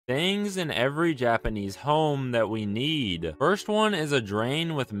things in every Japanese home that we need. First one is a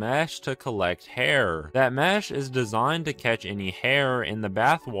drain with mesh to collect hair. That mesh is designed to catch any hair in the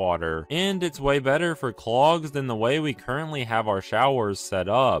bath water, and it's way better for clogs than the way we currently have our showers set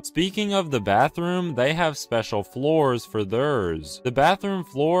up. Speaking of the bathroom, they have special floors for theirs. The bathroom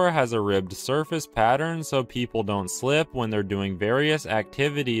floor has a ribbed surface pattern so people don't slip when they're doing various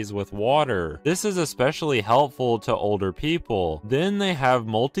activities with water. This is especially helpful to older people. Then they have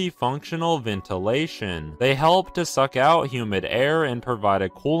multifunctional ventilation. They help to suck out humid air and provide a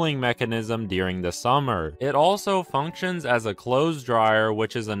cooling mechanism during the summer. It also functions as a clothes dryer,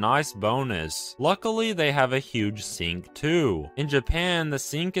 which is a nice bonus. Luckily, they have a huge sink too. In Japan, the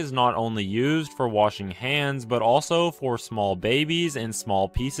sink is not only used for washing hands, but also for small babies and small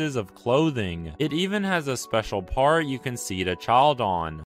pieces of clothing. It even has a special part you can seat a child on.